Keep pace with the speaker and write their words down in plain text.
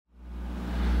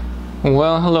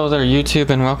Well, hello there YouTube,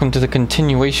 and welcome to the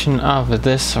continuation of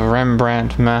this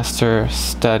Rembrandt master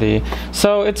study.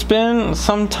 So it's been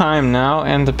some time now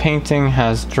and the painting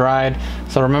has dried.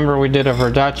 So remember, we did a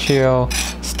Verdaccio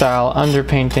style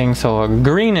underpainting, so a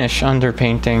greenish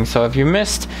underpainting. So if you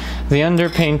missed the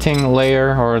underpainting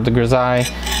layer or the grisaille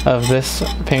of this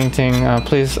painting,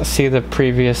 please see the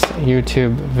previous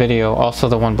YouTube video. Also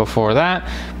the one before that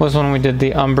was when we did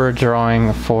the umber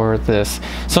drawing for this.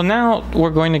 So now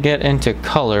we're going to get into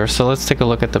color. So let's take a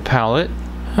look at the palette.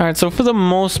 Alright, so for the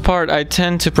most part, I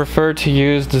tend to prefer to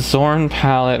use the Zorn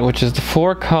palette, which is the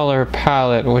 4-color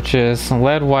palette, which is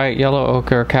lead white, yellow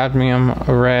ochre, cadmium,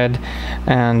 red,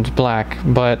 and black.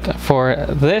 But for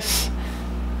this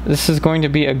is going to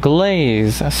be a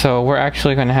glaze, so we're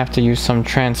actually going to have to use some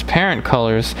transparent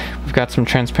colors. We've got some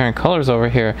transparent colors over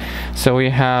here. So we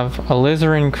have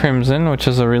Alizarin crimson, which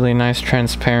is a really nice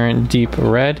transparent deep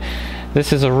red.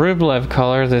 This is a Rublev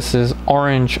color. This is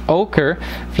orange ochre.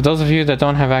 For those of you that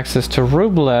don't have access to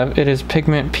Rublev, it is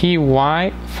pigment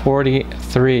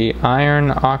PY43,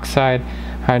 iron oxide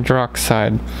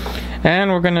hydroxide.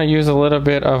 And we're going to use a little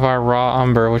bit of our raw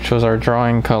umber, which was our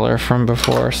drawing color from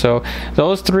before. So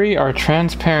those three are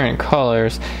transparent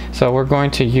colors, so we're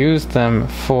going to use them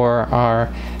for our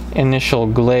initial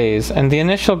glaze. And the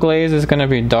initial glaze is going to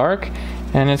be dark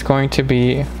and it's going to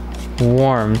be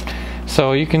warm.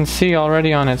 So you can see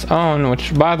already on its own,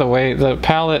 which by the way, the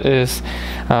palette is,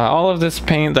 all of this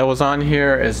paint that was on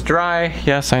here is dry.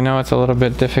 Yes, I know it's a little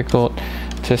bit difficult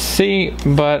to see,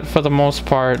 but for the most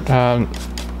part,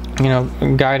 you know,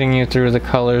 guiding you through the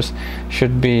colors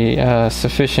should be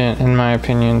sufficient, in my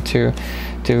opinion, so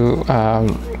you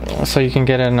can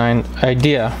get an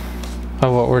idea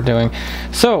of what we're doing.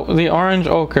 So the orange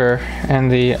ochre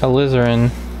and the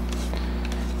alizarin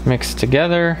mixed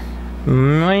together.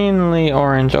 Mainly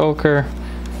orange ochre,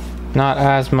 not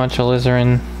as much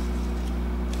alizarin.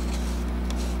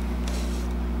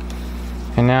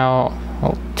 And now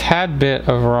a tad bit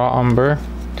of raw umber.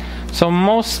 So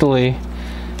mostly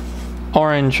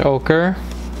orange ochre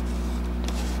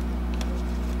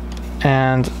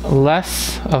and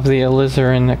less of the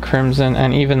alizarin crimson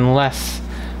and even less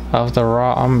of the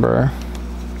raw umber.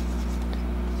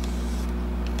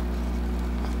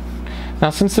 Now,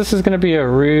 since this is going to be a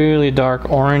really dark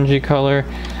orangey color,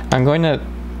 I'm going to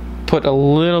put a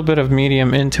little bit of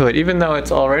medium into it, even though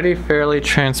it's already fairly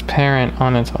transparent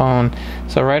on its own.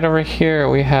 So right over here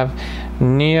we have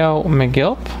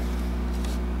Neo-Megilp.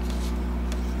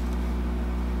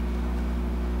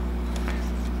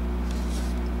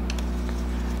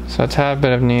 So a tad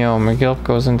bit of Neo-Megilp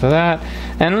goes into that.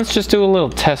 And let's just do a little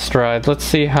test ride. Let's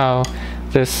see how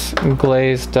this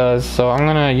glaze does. So I'm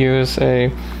going to use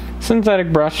a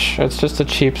synthetic brush. It's just a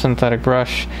cheap synthetic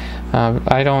brush.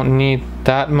 I don't need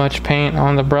that much paint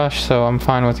on the brush, so I'm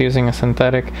fine with using a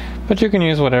synthetic, but you can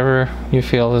use whatever you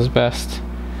feel is best.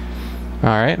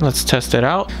 Alright, let's test it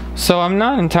out. So I'm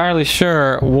not entirely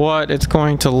sure what it's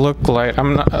going to look like.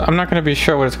 I'm not going to be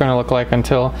sure what it's going to look like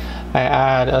until I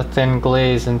add a thin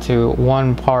glaze into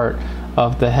one part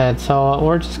of the head. So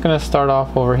we're just going to start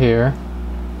off over here.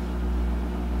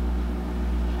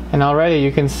 And already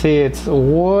you can see it's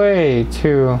way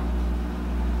too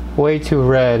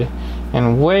red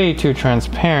and way too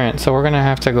transparent. So we're going to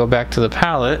have to go back to the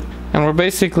palette, and we're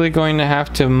basically going to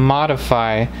have to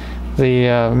modify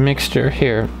the mixture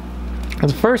here.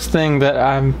 The first thing that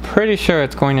I'm pretty sure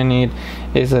it's going to need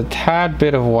is a tad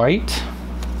bit of white.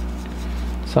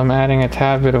 So I'm adding a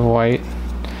tad bit of white,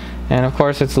 and of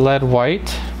course it's lead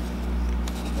white.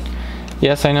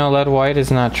 Yes, I know lead white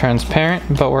is not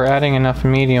transparent, but we're adding enough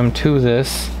medium to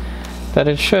this that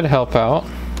it should help out.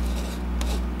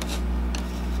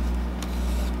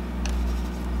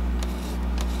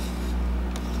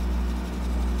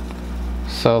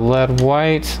 So lead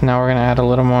white. Now we're going to add a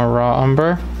little more raw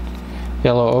umber.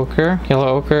 Yellow ochre. Yellow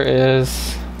ochre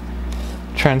is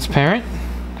transparent,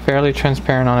 fairly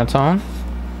transparent on its own.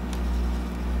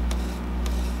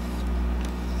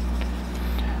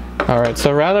 Alright,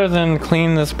 so rather than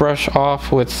clean this brush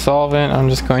off with solvent, I'm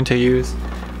just going to use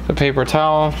the paper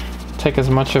towel, take as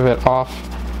much of it off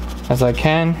as I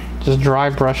can, just dry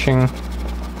brushing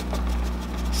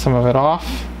some of it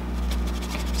off.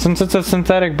 Since it's a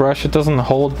synthetic brush, it doesn't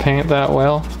hold paint that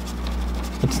well.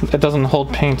 It doesn't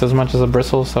hold paint as much as a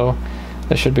bristle, so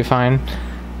this should be fine.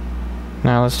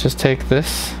 Now let's just take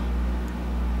this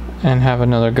and have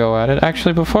another go at it.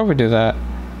 Actually, before we do that,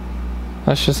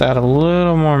 let's just add a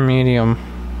little more medium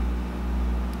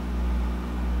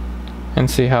and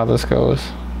see how this goes.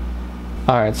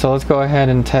 Alright, so let's go ahead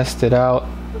and test it out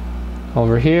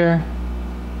over here.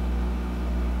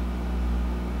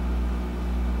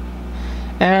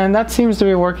 and that seems to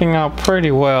be working out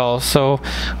pretty well. So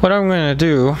what I'm going to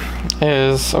do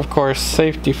is, of course,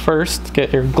 safety first,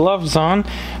 get your gloves on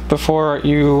before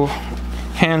you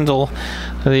handle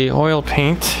the oil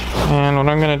paint. And what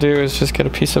I'm going to do is just get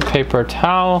a piece of paper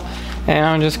towel, and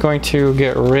I'm just going to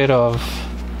get rid of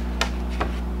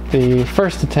the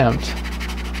first attempt.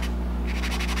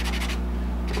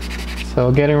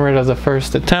 So getting rid of the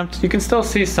first attempt, you can still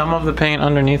see some of the paint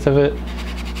underneath of it,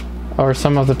 or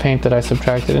some of the paint that I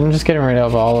subtracted, and just getting rid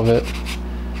of all of it.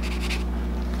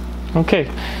 Okay,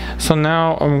 so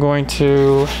now I'm going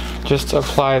to just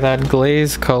apply that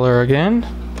glaze color again.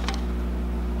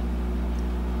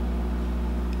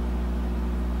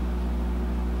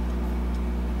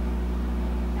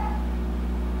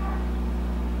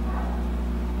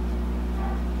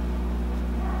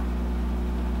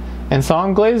 And so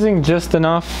I'm glazing just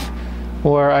enough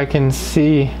where I can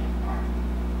see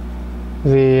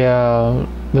the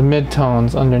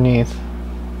mid-tones underneath.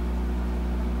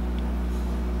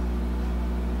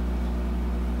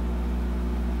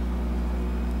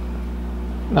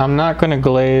 I'm not going to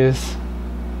glaze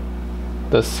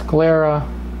the sclera.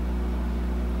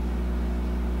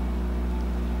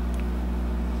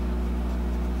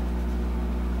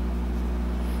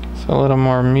 So a little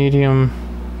more medium.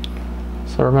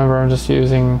 So remember, I'm just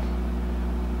using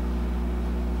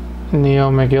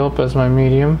Neo-Megilp as my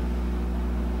medium.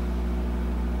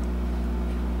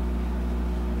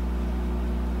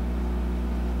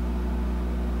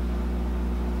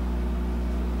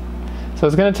 So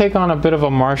it's going to take on a bit of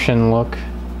a Martian look.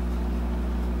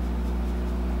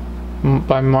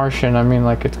 By Martian, I mean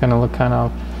like it's going to look kind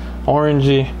of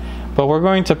orangey, but we're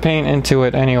going to paint into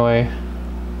it anyway.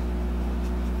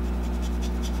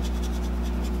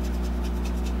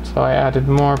 So I added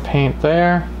more paint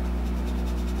there.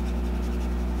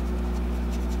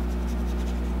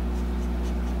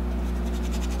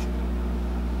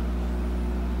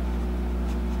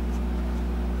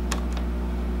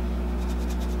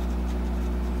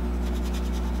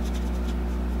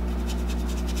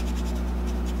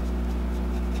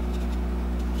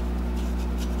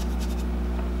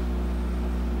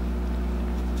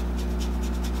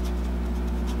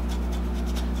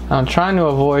 I'm trying to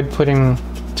avoid putting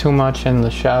too much in the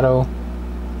shadow.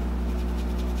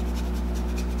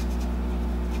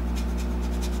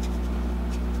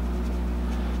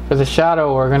 For the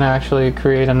shadow, we're going to actually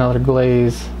create another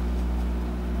glaze.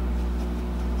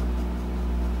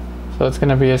 So it's going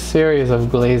to be a series of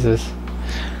glazes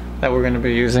that we're going to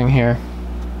be using here.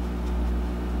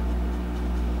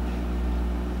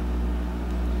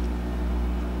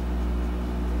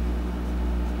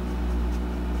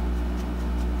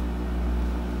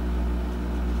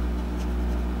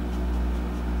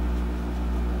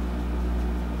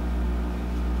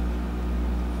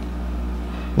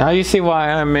 Now you see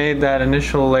why I made that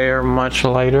initial layer much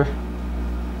lighter.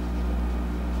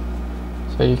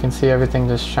 So you can see everything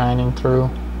just shining through.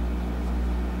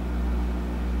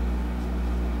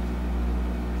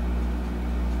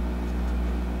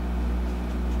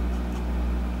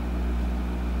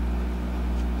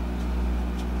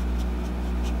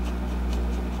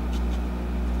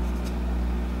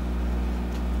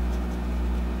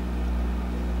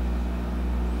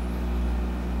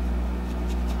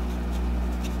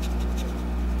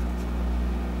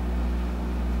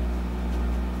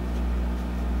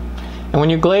 And when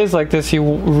you glaze like this, you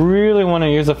really want to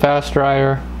use a fast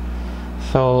dryer.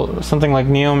 So something like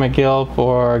Neo-Megilp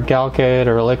or Galkade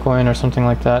or Liquin or something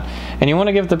like that. And you want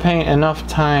to give the paint enough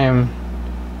time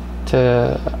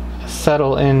to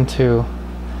settle into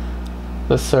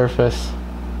the surface.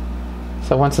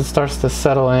 So once it starts to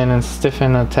settle in and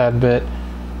stiffen a tad bit,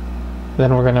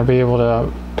 then we're going to be able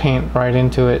to paint right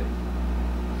into it.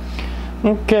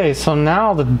 Okay, so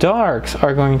now the darks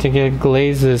are going to get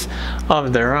glazes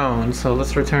of their own. So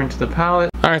let's return to the palette.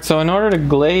 Alright, so in order to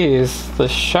glaze the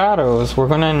shadows, we're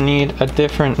going to need a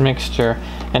different mixture.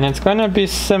 And it's going to be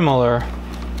similar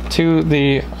to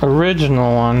the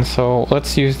original one. So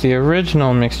let's use the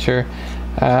original mixture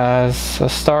as a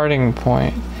starting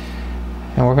point.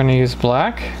 And we're going to use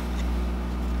black.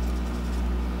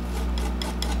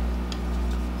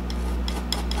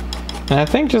 And I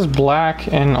think just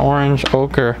black and orange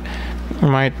ochre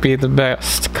might be the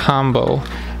best combo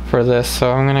for this.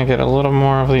 So I'm gonna get a little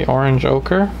more of the orange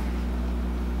ochre.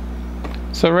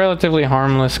 It's a relatively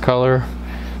harmless color.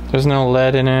 There's no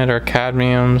lead in it or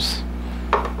cadmiums.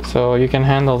 So you can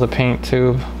handle the paint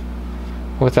tube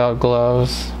without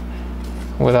gloves,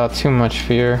 without too much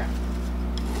fear.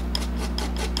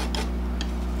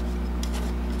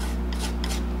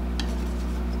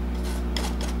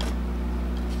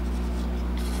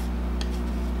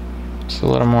 use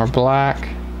a little more black.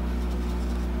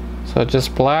 So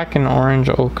just black and orange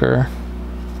ochre.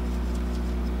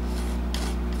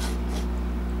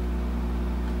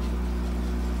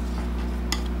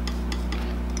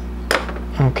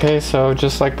 Okay, so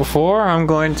just like before, I'm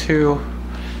going to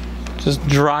just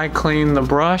dry clean the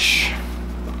brush.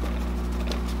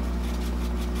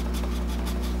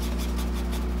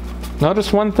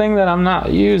 Notice one thing that I'm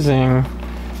not using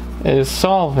is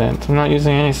solvent. I'm not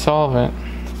using any solvent.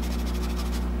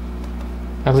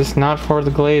 At least not for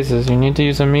the glazes. You need to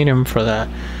use a medium for that.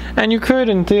 And you could,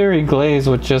 in theory, glaze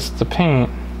with just the paint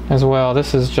as well.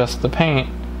 This is just the paint.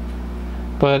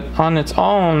 But on its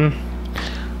own,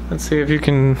 let's see if you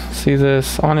can see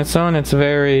this. On its own, it's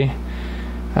very,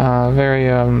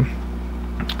 very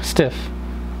stiff.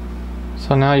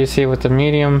 So now you see with the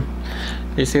medium,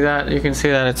 you see that? You can see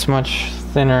that it's much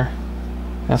thinner.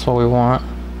 That's what we want.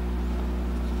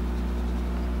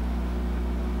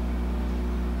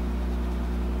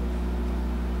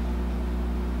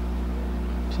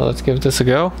 So let's give this a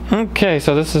go. Okay,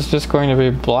 so this is just going to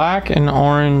be black and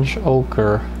orange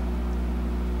ochre.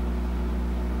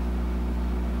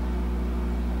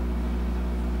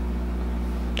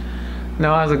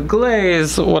 Now as a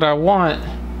glaze, what I want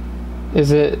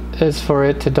is for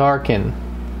it to darken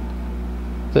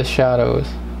the shadows.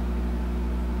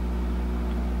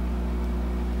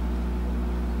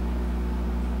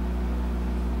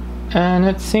 And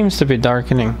it seems to be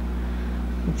darkening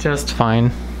just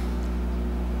fine.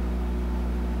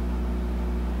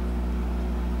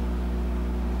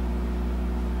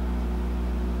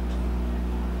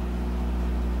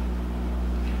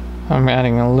 I'm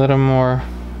adding a little more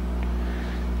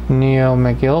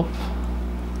Neo-Megilp.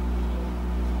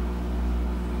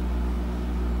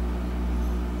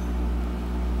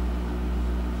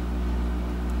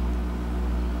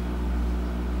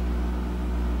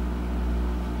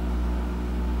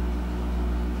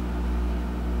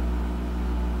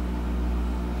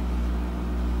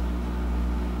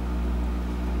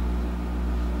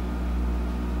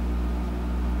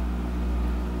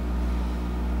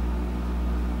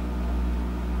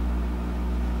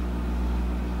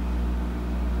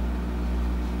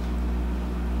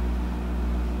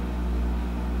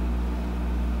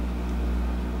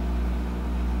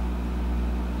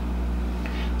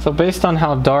 So based on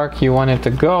how dark you want it to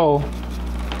go,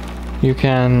 you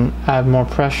can add more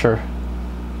pressure.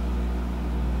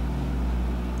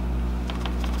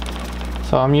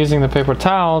 So I'm using the paper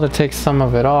towel to take some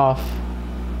of it off.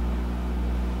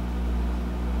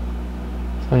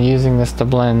 So I'm using this to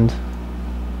blend.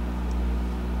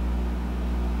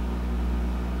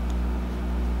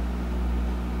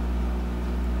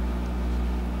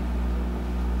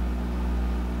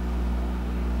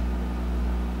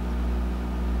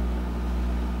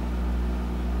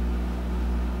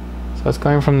 So it's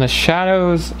going from the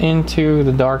shadows into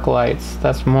the dark lights.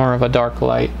 That's more of a dark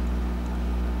light.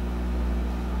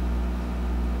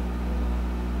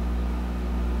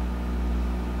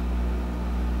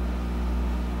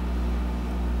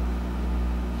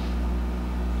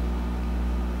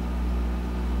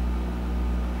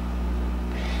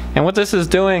 And what this is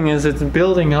doing is it's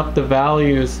building up the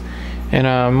values in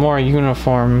a more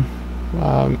uniform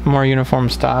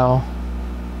style.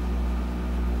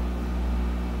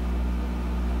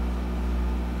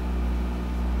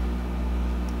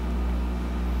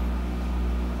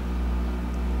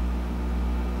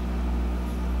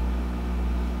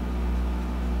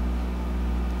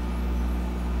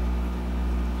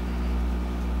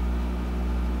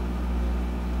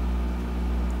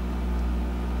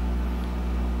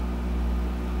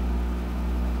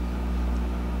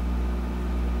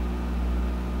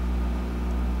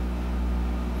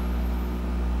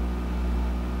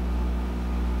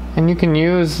 And you can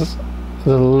use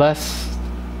the less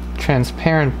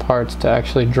transparent parts to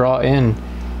actually draw in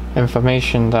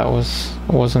information that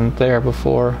wasn't there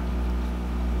before.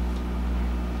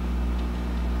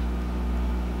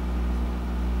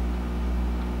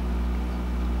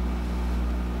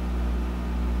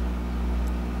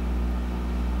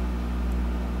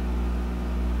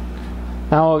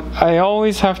 Now, I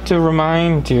always have to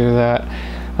remind you that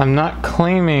I'm not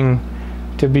claiming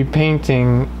to be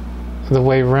painting the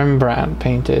way Rembrandt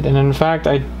painted, and in fact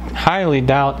I highly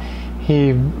doubt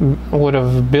he would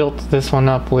have built this one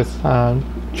up with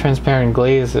transparent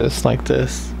glazes like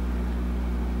this.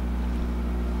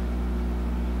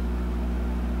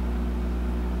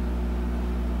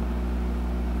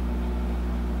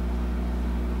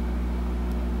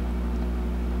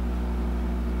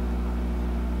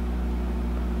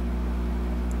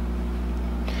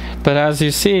 But as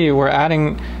you see, we're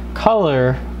adding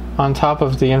color on top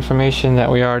of the information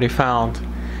that we already found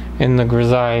in the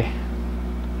grisaille.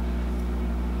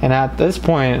 And at this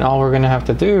point, all we're gonna have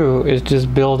to do is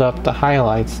just build up the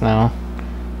highlights now,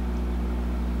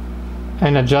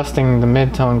 and adjusting the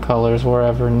mid-tone colors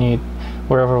wherever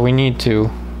we need to.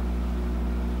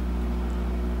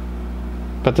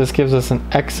 But this gives us an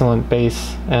excellent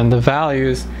base, and the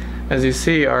values, as you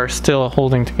see, are still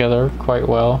holding together quite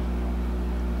well.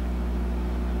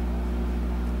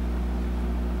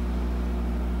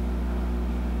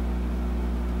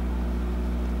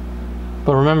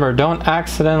 But remember, don't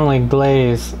accidentally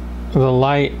glaze the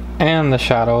light and the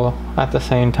shadow at the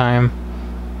same time.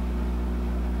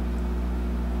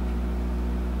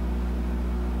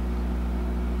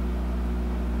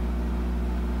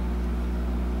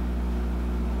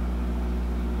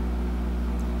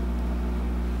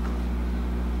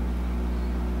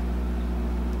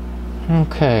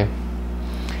 Okay,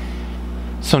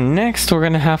 so next we're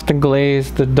gonna have to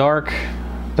glaze the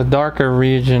darker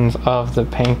regions of the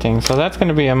painting. So that's going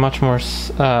to be a much more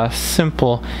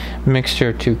simple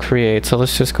mixture to create. So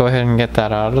let's just go ahead and get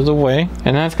that out of the way.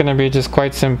 And that's going to be just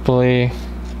quite simply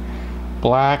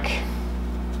black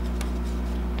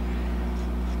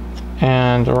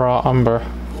and raw umber.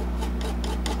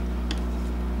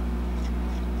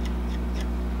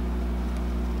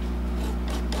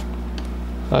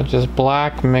 So just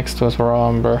black mixed with raw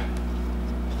umber.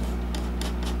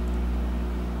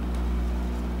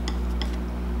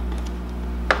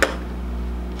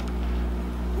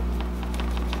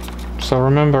 So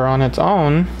remember, on its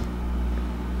own,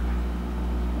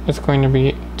 it's going to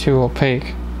be too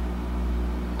opaque.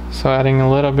 So adding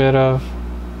a little bit of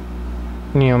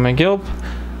Neo-Megilp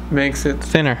makes it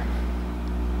thinner.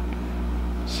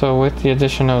 So with the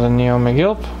addition of the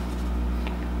Neo-Megilp,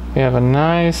 we have a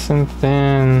nice and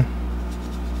thin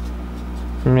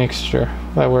mixture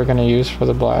that we're going to use for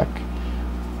the black.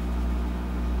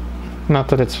 Not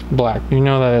that it's black, you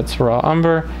know that it's raw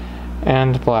umber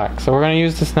and black. So we're going to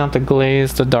use this now to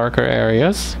glaze the darker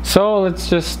areas. So let's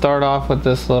just start off with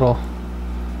this little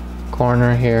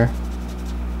corner here.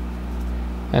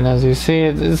 And as you see,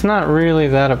 it's not really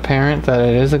that apparent that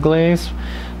it is a glaze.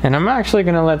 And I'm actually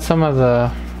going to let some of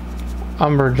the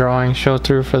umber drawing show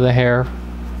through for the hair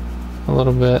a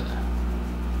little bit.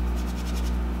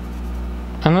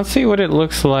 And let's see what it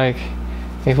looks like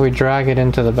if we drag it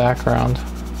into the background,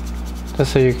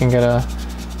 just so you can get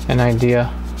an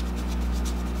idea.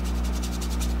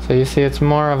 So you see, it's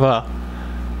more of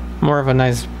a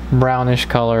nice brownish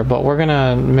color, but we're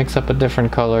gonna mix up a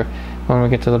different color when we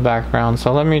get to the background.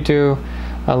 So let me do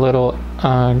a little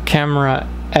camera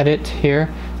edit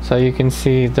here so you can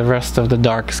see the rest of the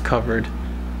darks covered.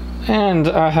 And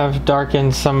I have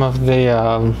darkened some of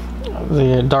the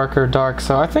darker dark.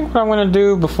 So I think what I'm gonna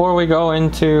do before we go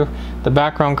into the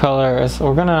background color is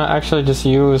we're gonna actually just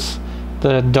use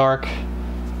the dark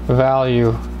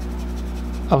value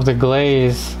of the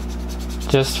glaze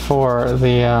just for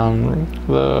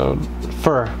the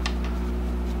fur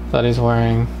that he's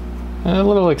wearing. And a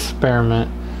little experiment.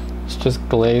 Let's just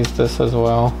glaze this as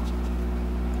well.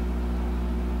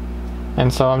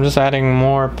 And so I'm just adding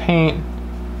more paint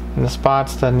in the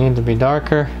spots that need to be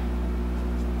darker,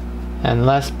 and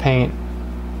less paint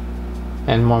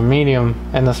and more medium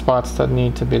in the spots that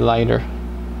need to be lighter.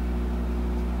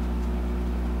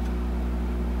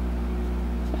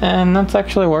 And that's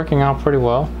actually working out pretty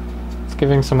well. It's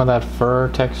giving some of that fur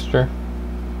texture.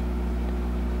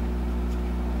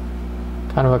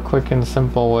 Kind of a quick and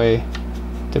simple way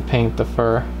to paint the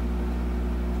fur.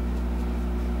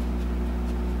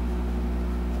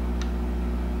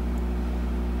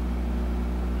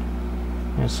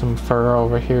 There's some fur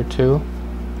over here too.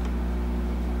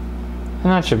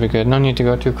 And that should be good. No need to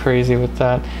go too crazy with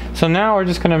that. So now we're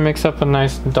just going to mix up a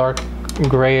nice dark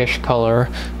grayish color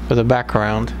for the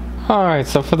background. Alright,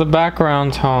 so for the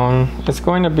background tone, it's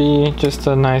going to be just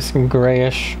a nice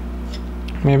grayish,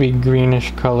 maybe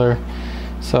greenish color.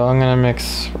 So I'm going to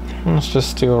mix, let's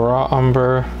just do a raw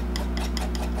umber,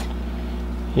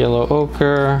 yellow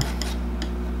ochre,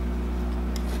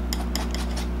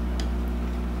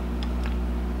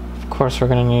 of course we're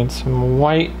going to need some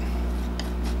white,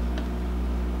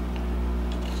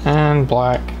 and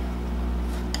black.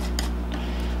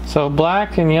 So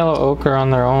black and yellow ochre on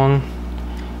their own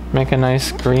make a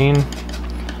nice green,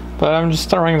 but I'm just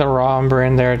throwing the raw umber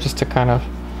in there just to kind of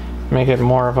make it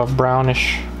more of a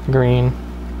brownish green.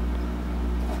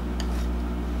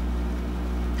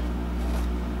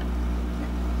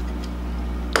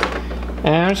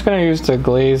 And I'm just going to use the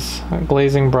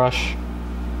glazing brush,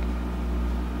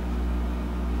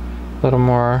 a little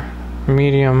more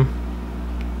medium.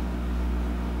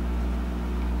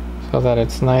 so that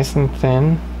it's nice and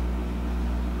thin.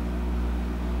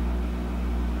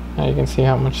 Now you can see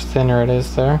how much thinner it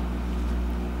is there.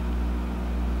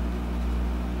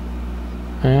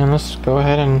 And let's go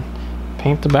ahead and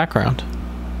paint the background.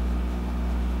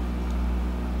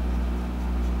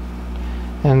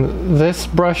 And this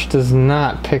brush does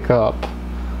not pick up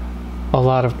a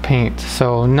lot of paint,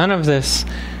 so none of this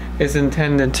is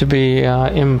intended to be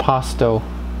impasto.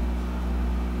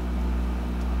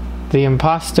 The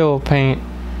impasto paint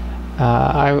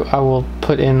I will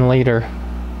put in later.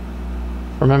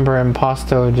 Remember,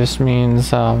 impasto just means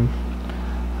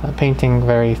painting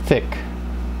very thick,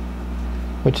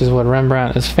 which is what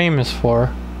Rembrandt is famous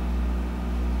for.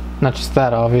 Not just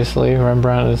that, obviously.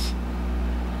 Rembrandt is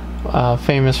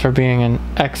famous for being an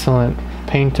excellent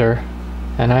painter,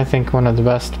 and I think one of the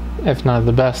best, if not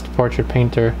the best, portrait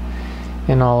painter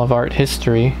in all of art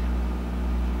history.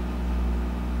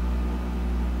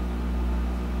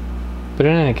 But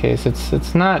in any case,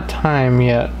 it's not time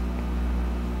yet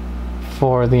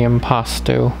for the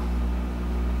impasto.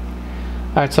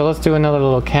 Alright, so let's do another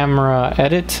little camera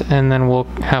edit, and then we'll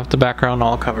have the background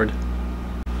all covered.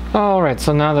 Alright,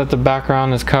 so now that the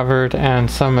background is covered and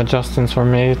some adjustments were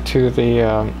made to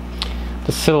the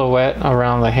silhouette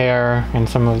around the hair and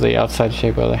some of the outside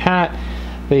shape of the hat,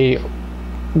 the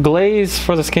glaze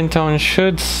for the skin tone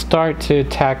should start to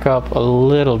tack up a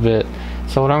little bit.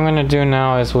 So what I'm going to do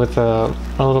now is, with a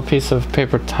little piece of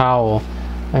paper towel,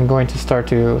 I'm going to start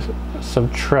to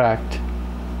subtract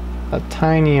a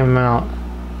tiny amount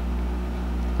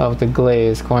of the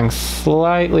glaze, going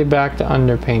slightly back to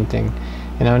underpainting.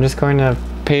 And I'm just going to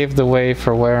pave the way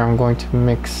for where I'm going to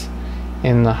mix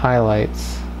in the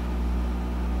highlights.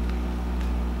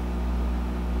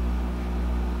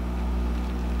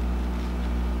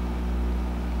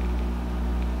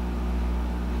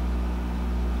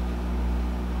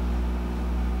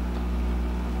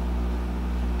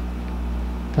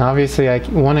 Obviously, I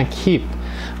want to keep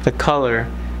the color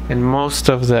in most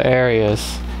of the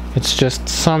areas. It's just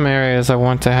some areas I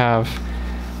want to have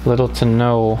little to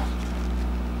no,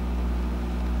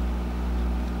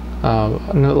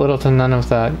 little to none of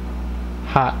that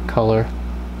hot color.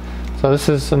 So this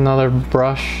is another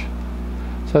brush.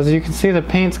 So as you can see, the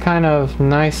paint's kind of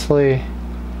nicely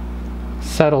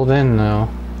settled in now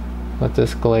with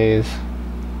this glaze.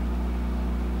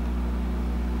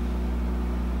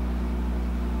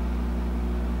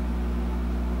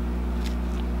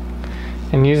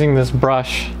 And using this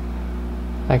brush,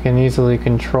 I can easily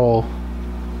control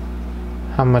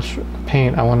how much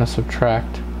paint I want to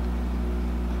subtract.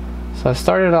 So I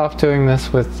started off doing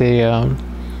this with the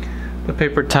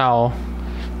paper towel,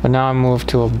 but now I moved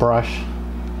to a brush.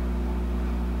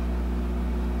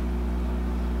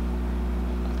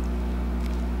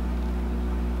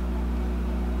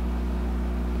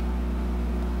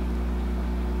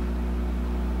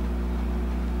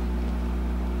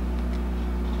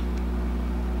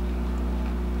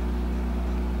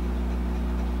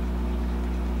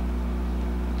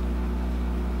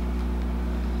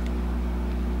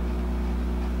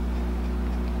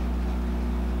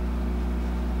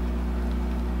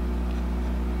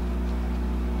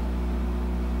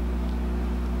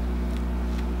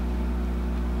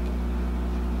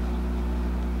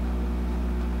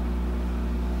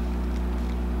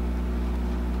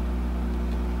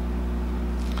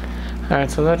 Alright,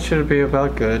 so that should be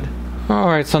about good.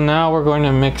 Alright, so now we're going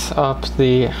to mix up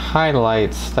the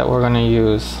highlights that we're going to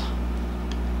use.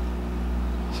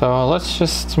 So let's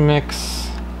just mix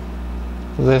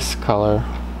this color,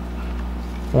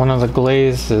 one of the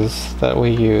glazes that we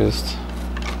used.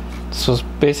 This was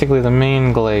basically the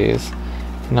main glaze,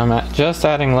 and I'm just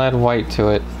adding lead white to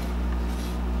it.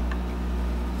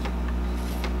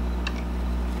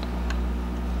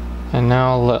 And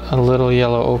now a little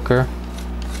yellow ochre.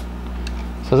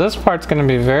 So this part's going to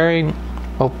be very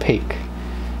opaque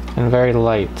and very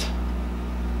light.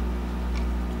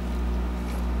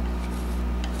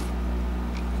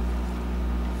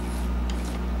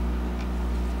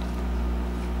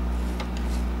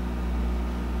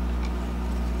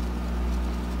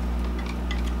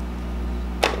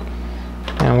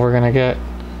 And we're going to get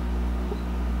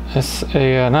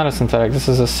not a synthetic, this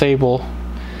is a Sable.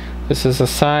 This is a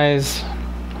size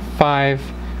 5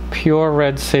 pure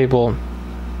red Sable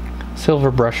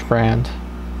silver brush brand.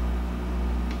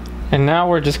 And now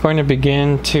we're just going to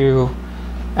begin to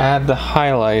add the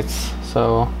highlights.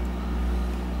 So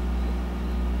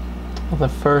the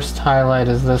first highlight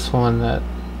is this one that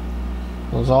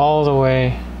goes all the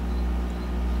way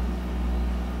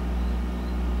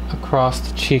across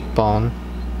the cheekbone.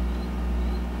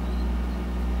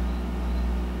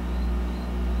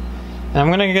 And I'm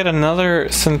gonna get another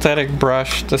synthetic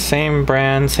brush, the same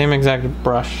brand, same exact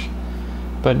brush,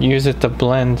 but use it to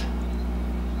blend.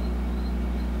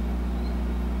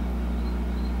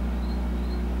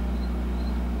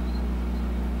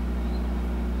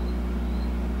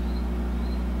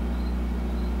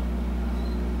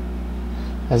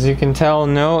 As you can tell,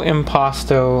 no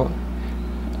impasto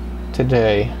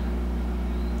today.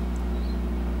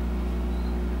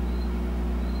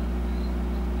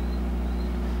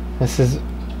 This is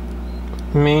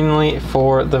mainly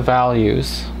for the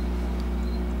values.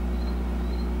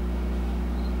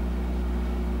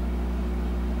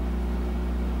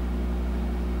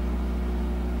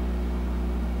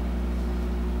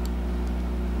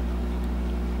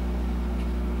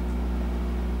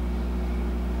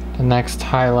 The next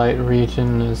highlight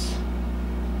region is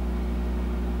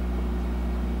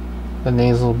the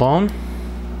nasal bone.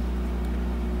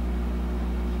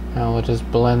 Now we'll just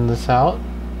blend this out.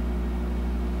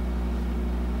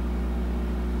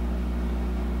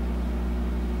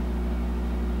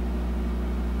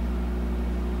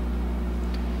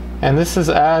 And this is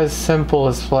as simple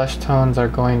as flesh tones are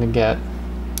going to get.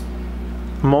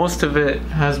 Most of it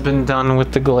has been done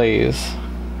with the glaze.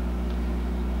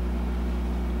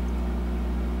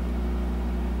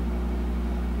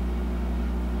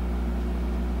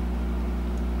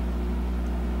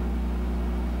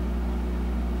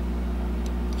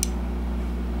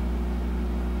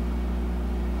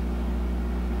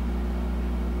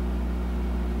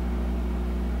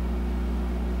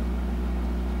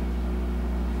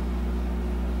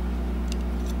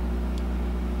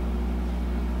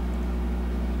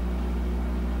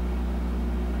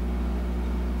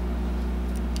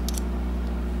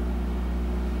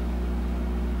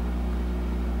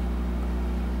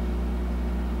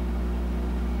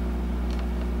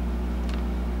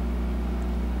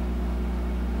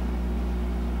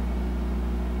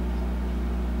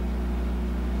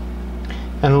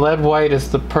 And lead white is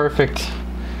the perfect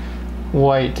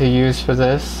white to use for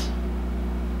this.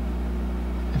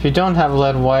 If you don't have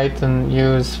lead white, then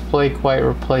use flake white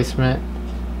replacement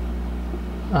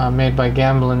made by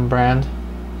Gamsol brand.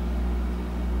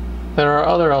 There are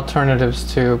other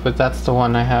alternatives too, but that's the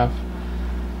one I have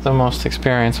the most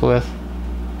experience with.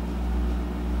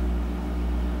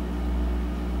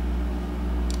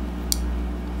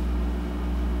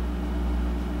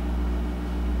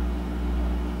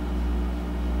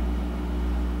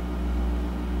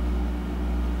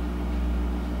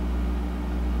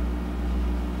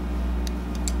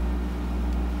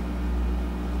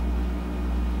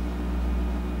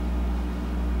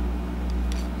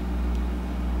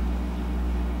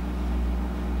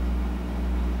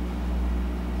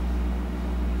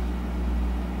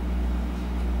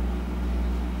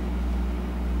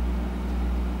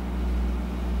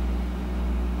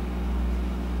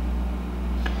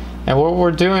 And what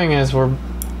we're doing is we're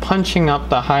punching up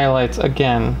the highlights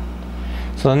again.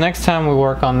 So the next time we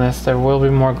work on this, there will be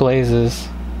more glazes.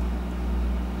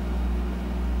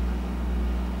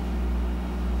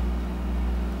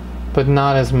 But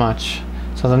not as much.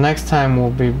 So the next time we'll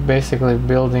be basically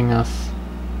building us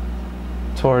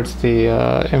towards the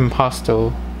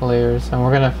impasto layers. And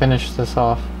we're going to finish this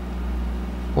off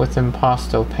with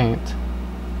impasto paint.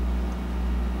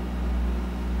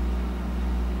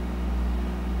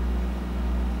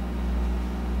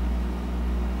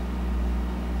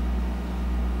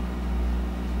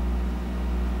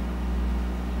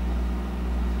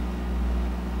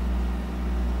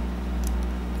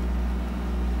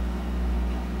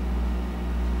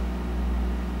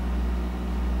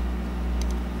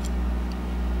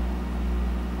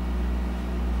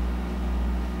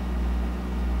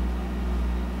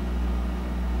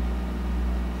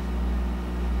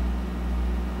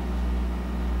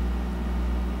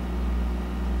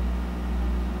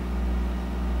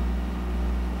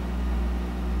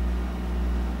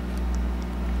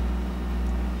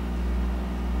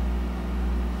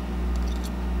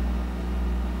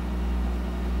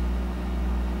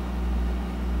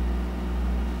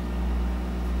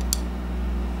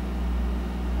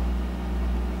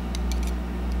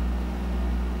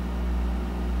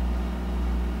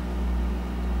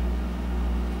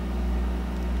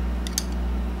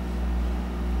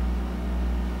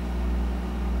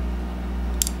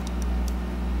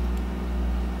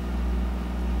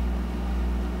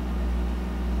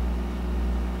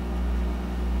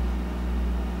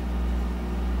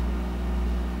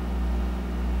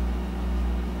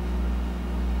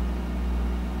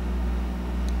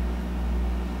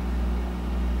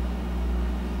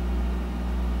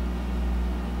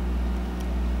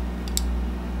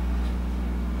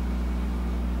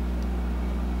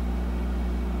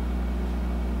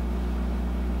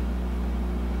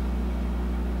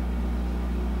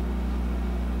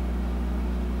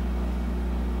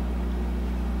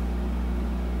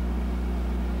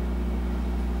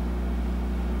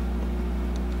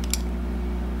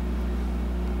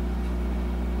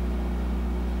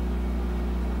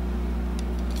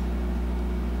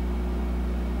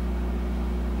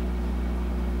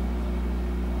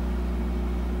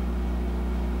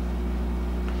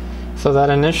 So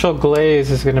that initial glaze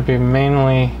is going to be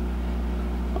mainly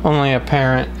only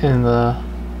apparent in the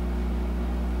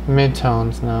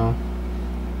midtones now.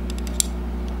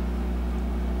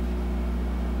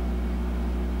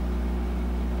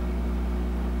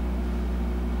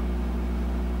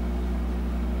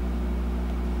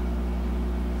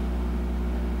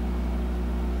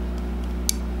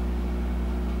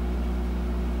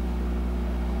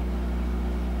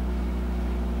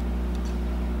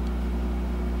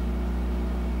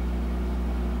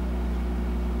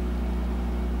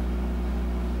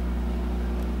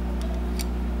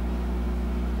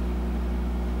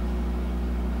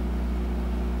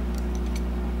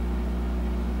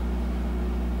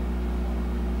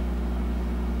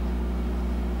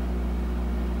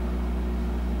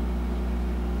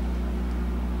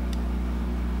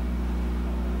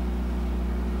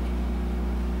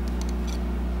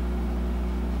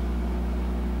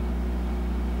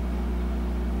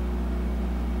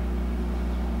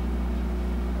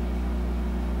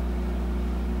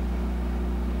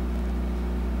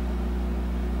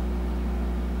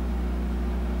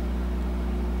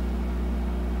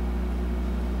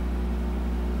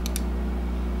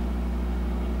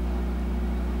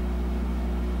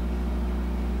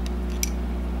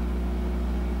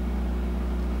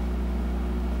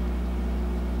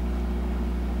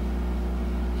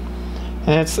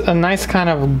 And it's a nice kind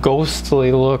of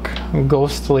ghostly look,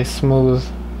 ghostly smooth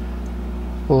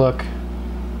look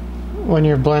when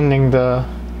you're blending the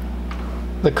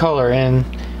color in.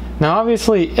 Now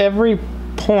obviously every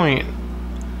point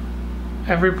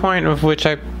of which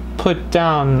I put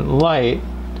down light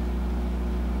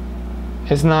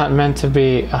is not meant to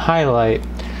be a highlight.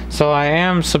 So I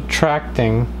am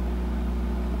subtracting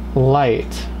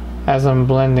light as I'm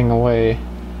blending away.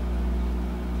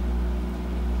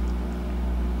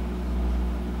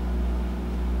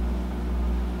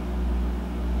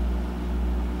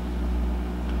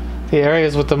 The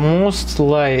areas with the most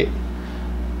light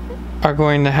are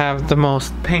going to have the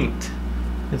most paint.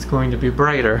 It's going to be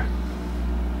brighter.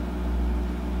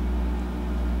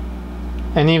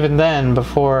 And even then,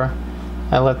 before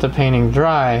I let the painting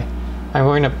dry, I'm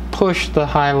going to push the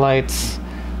highlights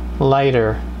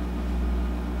lighter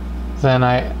than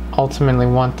I ultimately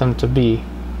want them to be,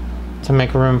 to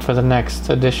make room for the next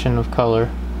addition of color.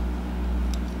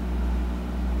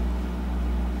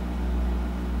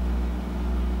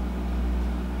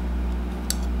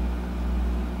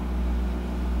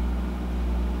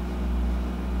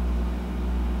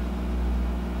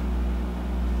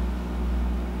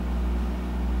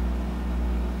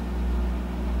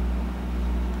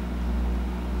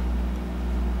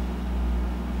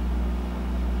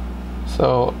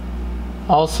 So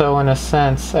also in a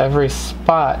sense, every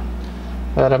spot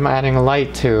that I'm adding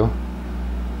light to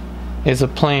is a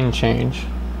plane change.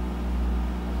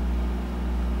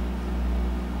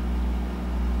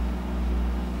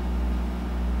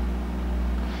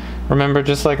 Remember,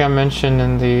 just like I mentioned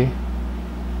in the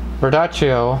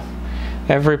Verdaccio,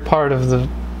 every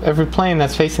plane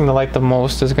that's facing the light the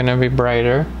most is going to be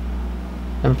brighter,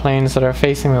 and planes that are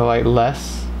facing the light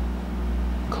less,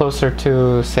 closer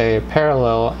to, say, a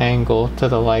parallel angle to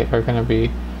the light, are going to be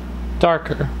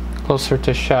darker, closer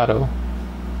to shadow.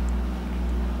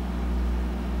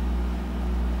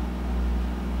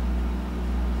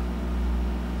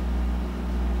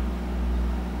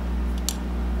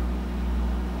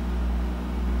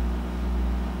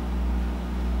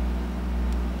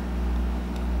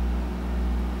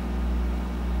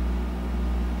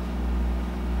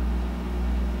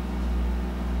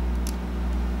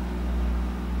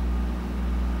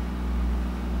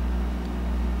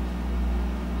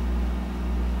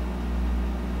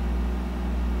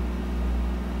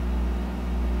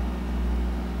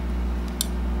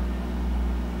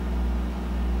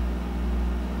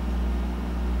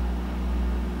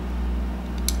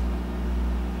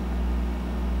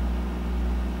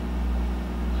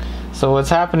 So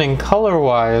what's happening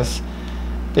color-wise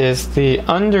is the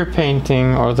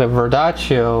underpainting, or the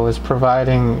Verdaccio, is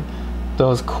providing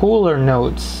those cooler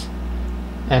notes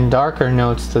and darker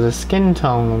notes to the skin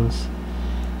tones.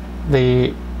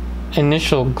 The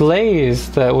initial glaze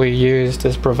that we used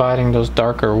is providing those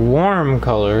darker warm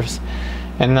colors,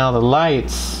 and now the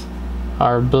lights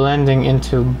are blending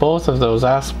into both of those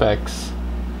aspects.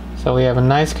 So we have a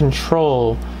nice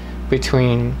control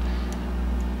between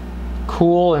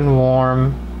cool and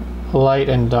warm, light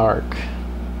and dark.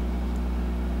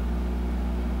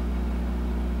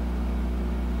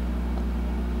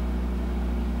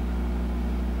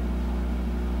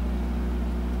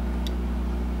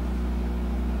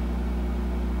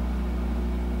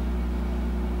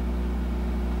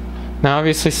 Now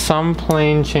obviously some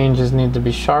plane changes need to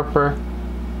be sharper,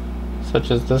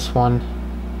 such as this one.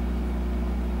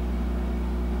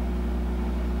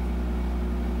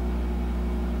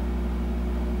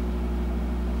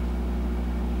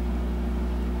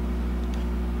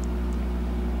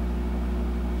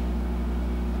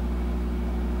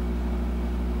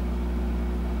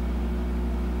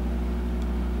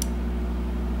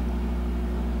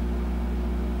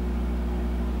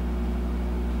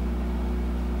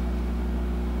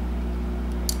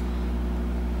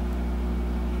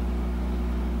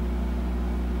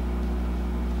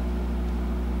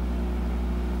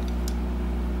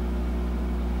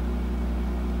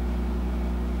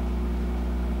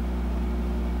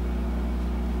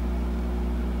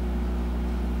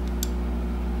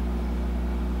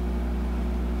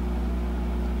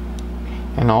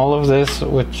 And all of this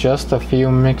with just a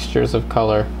few mixtures of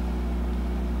color.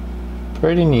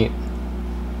 Pretty neat.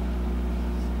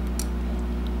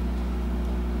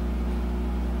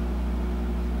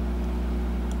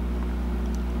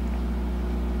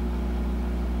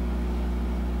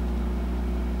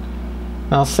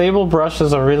 Now Sable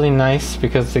brushes are really nice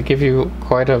because they give you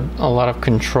quite a lot of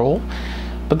control,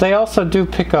 but they also do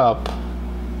pick up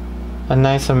a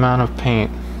nice amount of paint,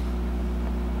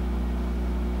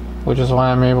 which is why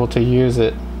I'm able to use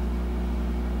it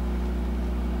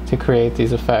to create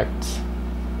these effects.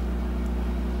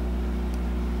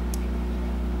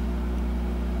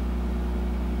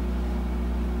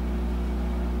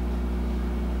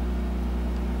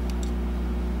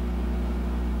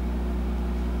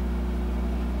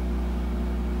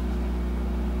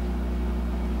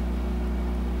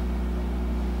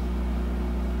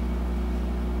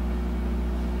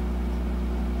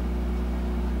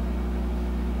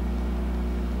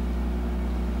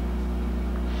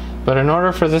 But in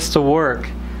order for this to work,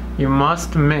 you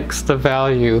must mix the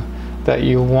value that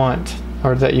you want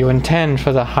or that you intend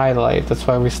for the highlight. That's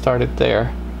why we started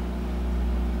there.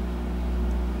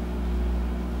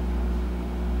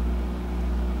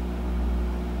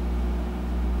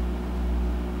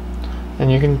 And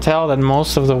you can tell that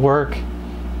most of the work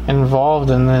involved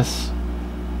in this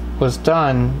was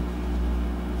done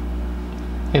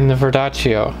in the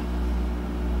Verdaccio.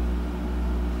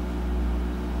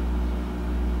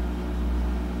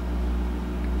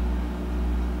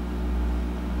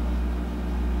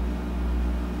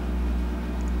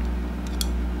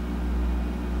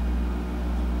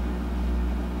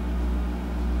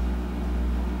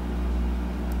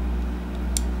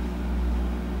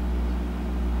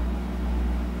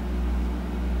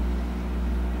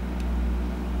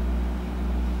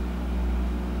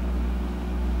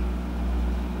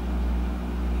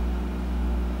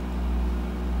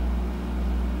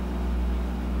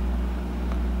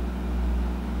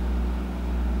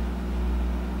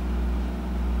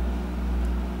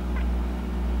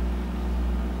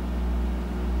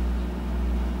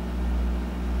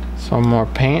 Some more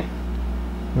paint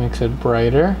makes it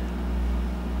brighter.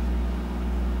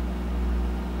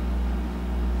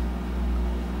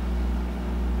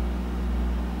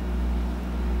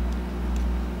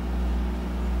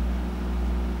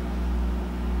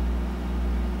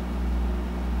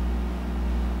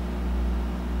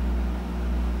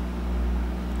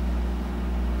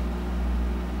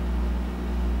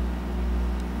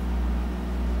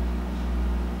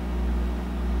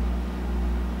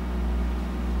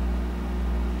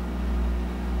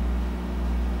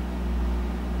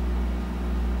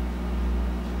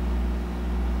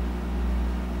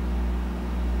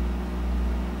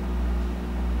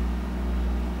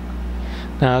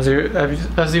 Now,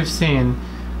 as you've seen,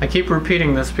 I keep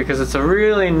repeating this because it's a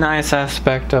really nice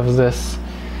aspect of this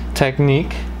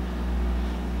technique.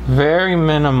 Very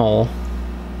minimal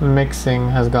mixing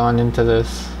has gone into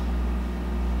this.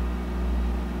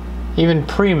 Even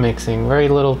pre-mixing, very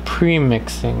little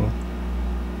pre-mixing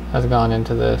has gone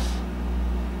into this.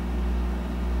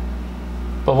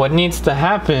 But what needs to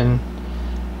happen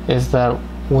is that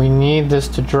we need this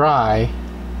to dry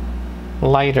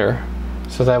lighter,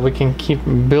 so that we can keep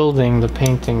building the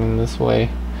painting in this way.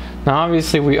 Now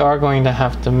obviously we are going to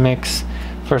have to mix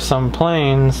for some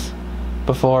planes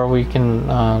before we can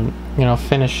you know,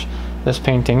 finish this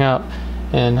painting up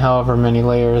in however many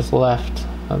layers left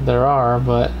there are,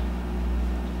 but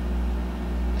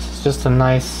this is just a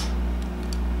nice,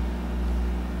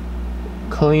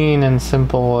 clean and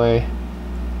simple way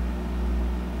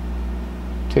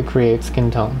to create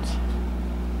skin tones.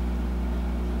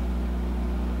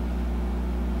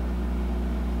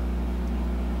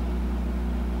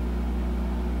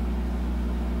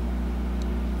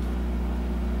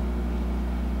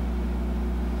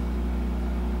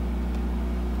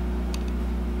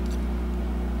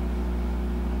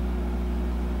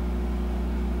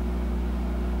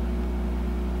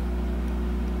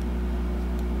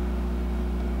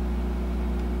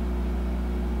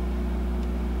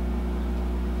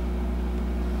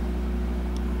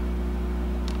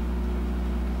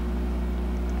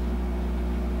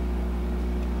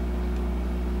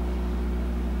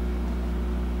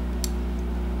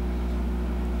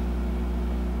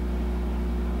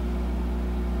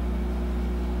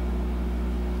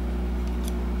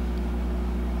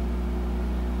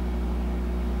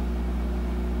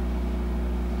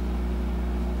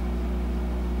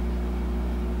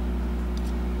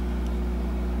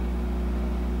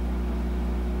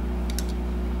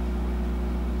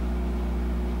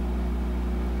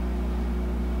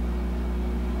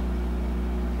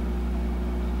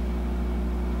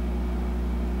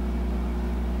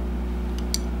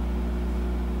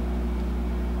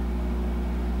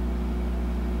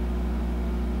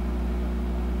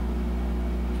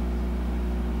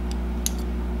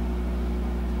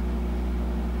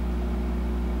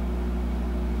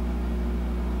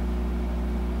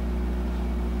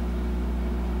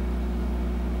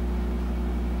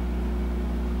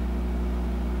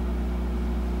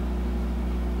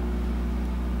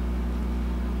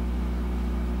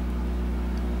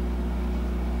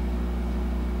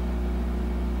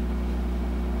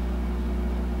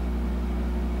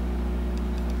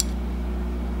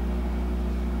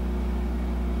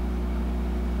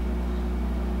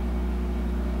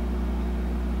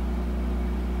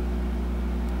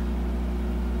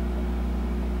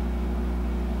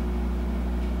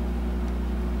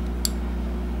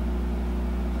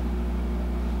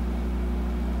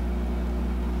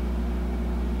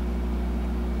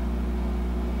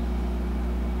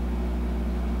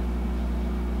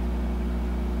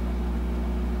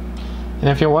 And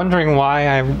if you're wondering why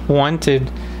I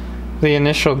wanted the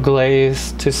initial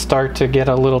glaze to start to get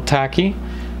a little tacky,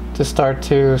 to start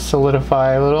to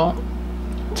solidify a little,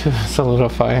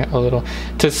 I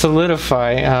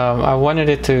wanted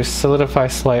it to solidify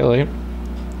slightly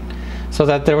so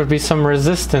that there would be some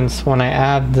resistance when I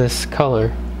add this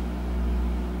color.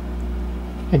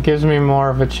 It gives me more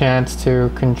of a chance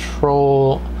to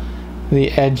control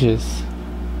the edges.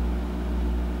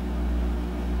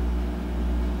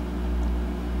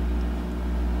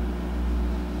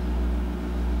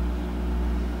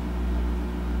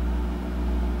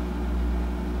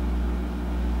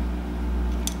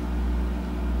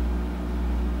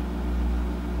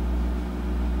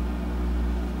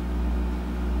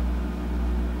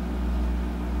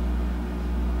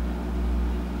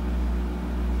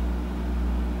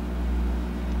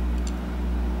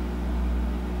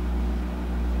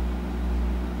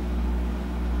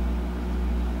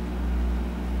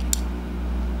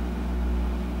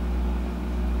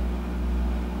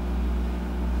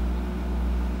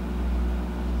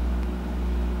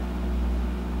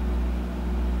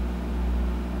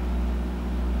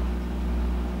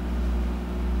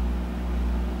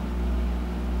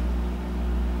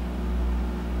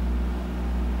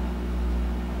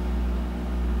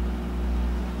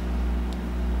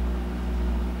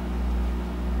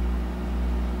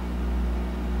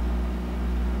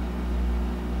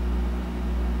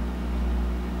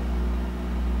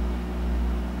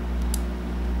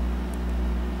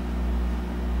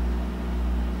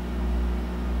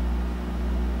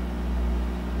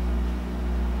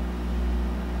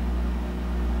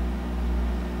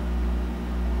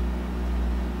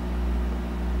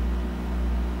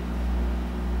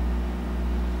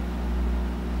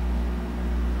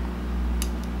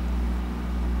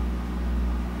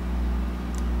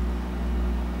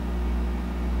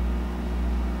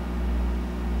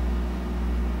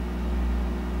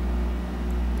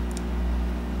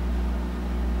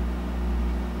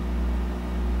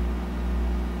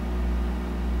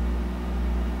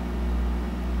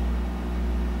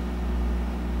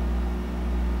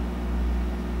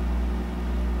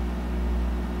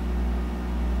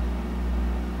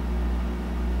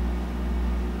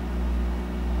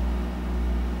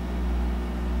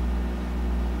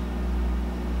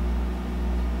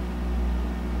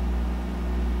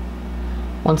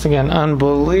 Once again,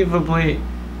 unbelievably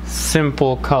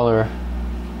simple color.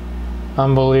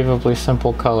 Unbelievably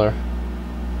simple color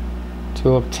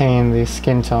to obtain these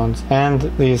skin tones and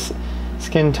these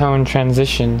skin tone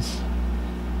transitions.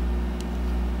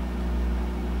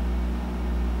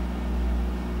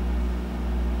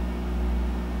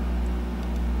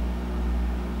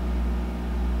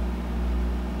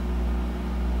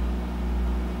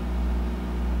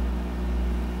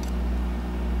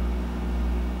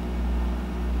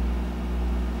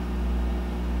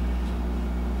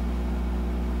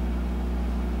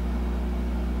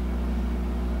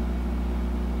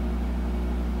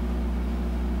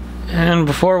 And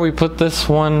before we put this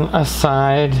one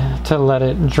aside to let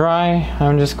it dry,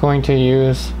 I'm just going to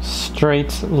use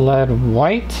straight lead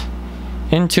white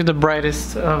into the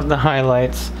brightest of the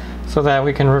highlights so that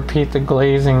we can repeat the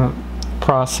glazing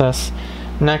process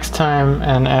next time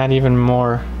and add even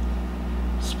more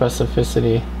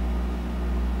specificity.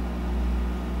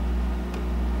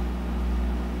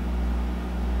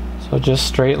 So just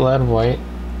straight lead white.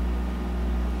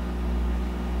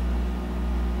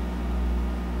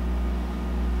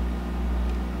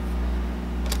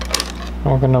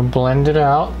 We're going to blend it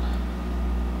out.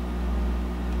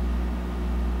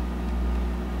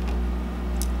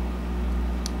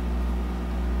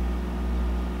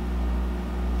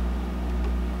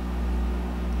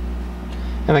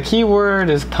 And the key word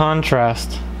is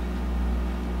contrast.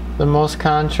 The most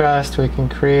contrast we can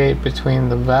create between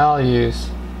the values,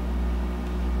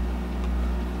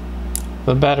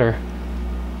 the better.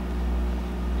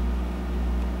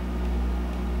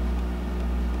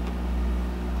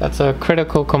 That's a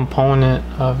critical component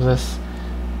of this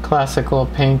classical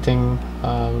painting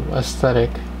aesthetic.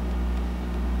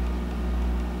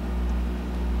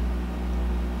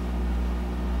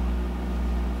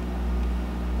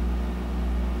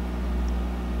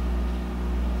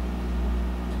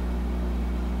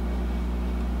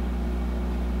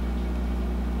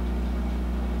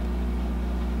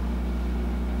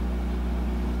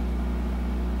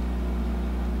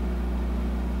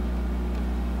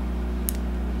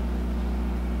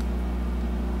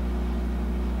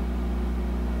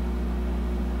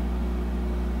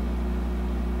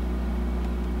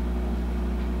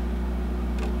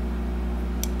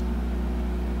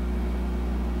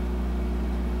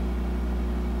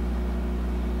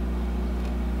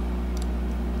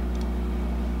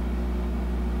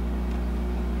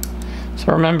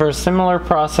 So remember, similar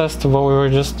process to what we were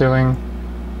just doing,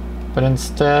 but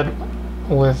instead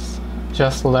with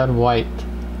just lead white.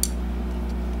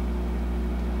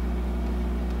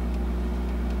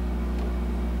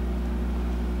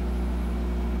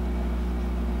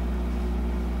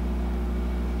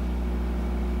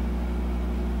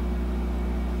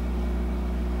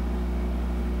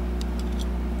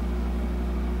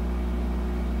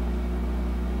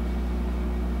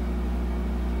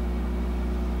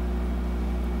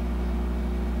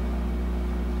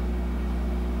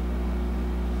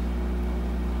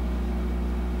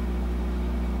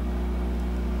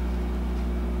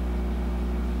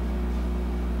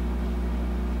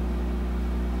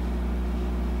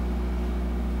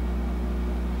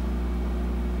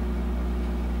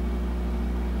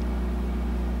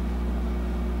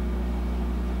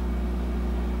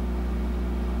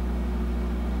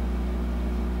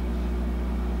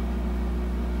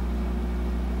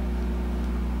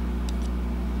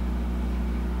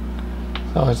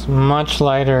 So it's much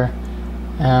lighter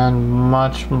and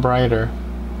much brighter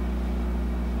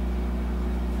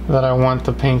that I want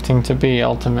the painting to be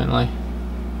ultimately.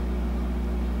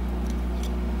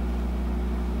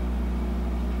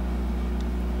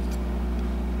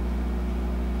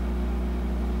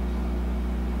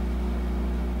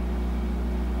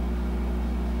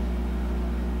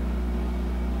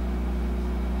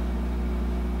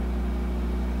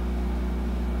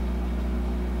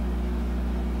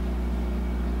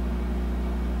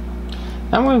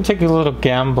 I'm going to take a little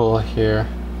gamble here.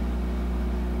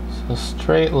 So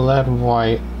straight lead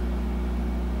white.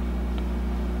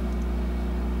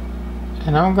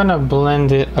 And I'm going to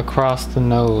blend it across the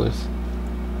nose.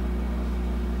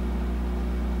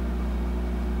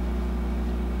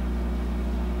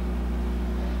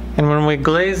 And when we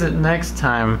glaze it next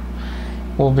time,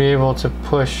 we'll be able to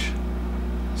push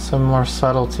some more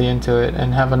subtlety into it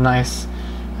and have a nice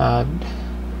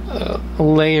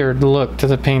layered look to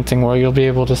the painting where you'll be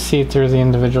able to see through the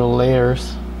individual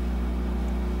layers.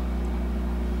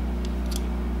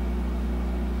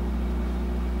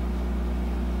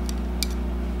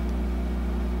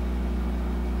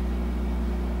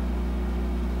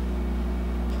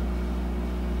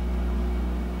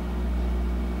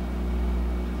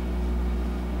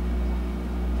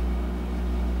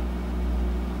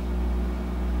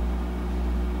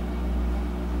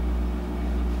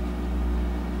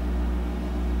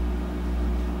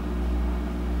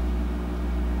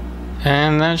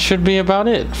 And that should be about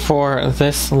it for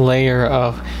this layer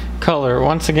of color.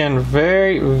 Once again,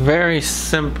 very, very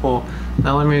simple.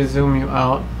 Now let me zoom you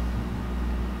out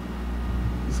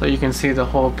so you can see the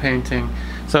whole painting.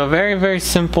 So very, very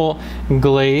simple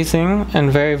glazing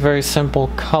and very, very simple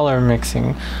color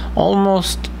mixing.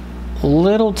 Almost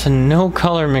little to no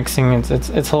color mixing.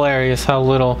 It's hilarious how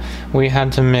little we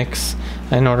had to mix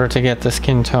in order to get the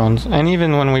skin tones. And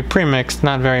even when we pre-mixed,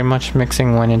 not very much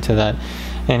mixing went into that.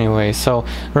 Anyway, so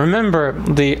remember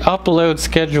the upload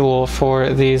schedule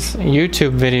for these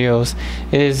YouTube videos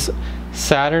is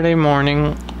Saturday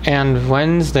morning and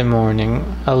Wednesday morning,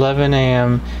 11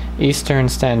 a.m. Eastern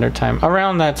Standard Time.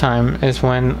 Around that time is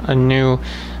when a new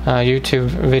YouTube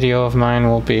video of mine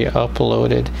will be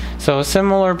uploaded. So a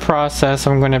similar process.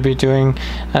 I'm going to be doing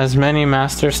as many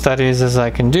master studies as I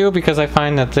can do because I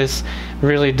find that this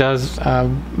really does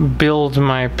build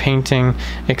my painting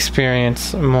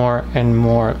experience more and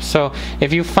more. So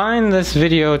if you find this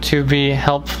video to be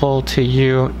helpful to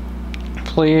you,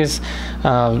 please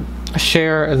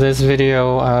share this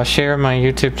video, share my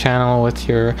YouTube channel with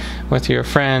your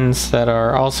friends that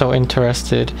are also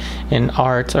interested in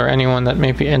art, or anyone that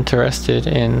may be interested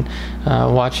in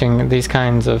watching these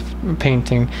kinds of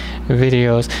painting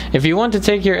videos. If you want to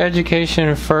take your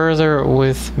education further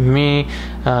with me,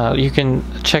 you can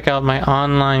check out my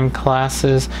online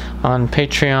classes on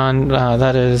Patreon.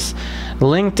 That is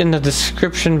linked in the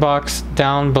description box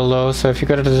down below. So if you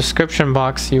go to the description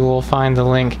box, you will find the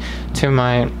link to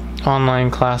my online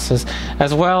classes,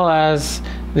 as well as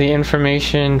the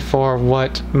information for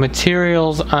what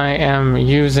materials I am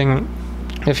using.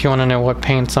 If you want to know what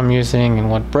paints I'm using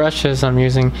and what brushes I'm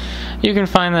using, you can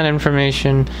find that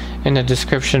information in the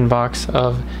description box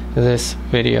of this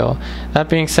video. That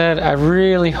being said, I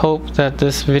really hope that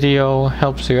this video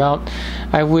helps you out.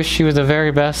 I wish you the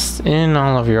very best in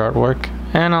all of your artwork,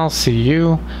 and I'll see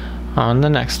you on the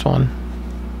next one.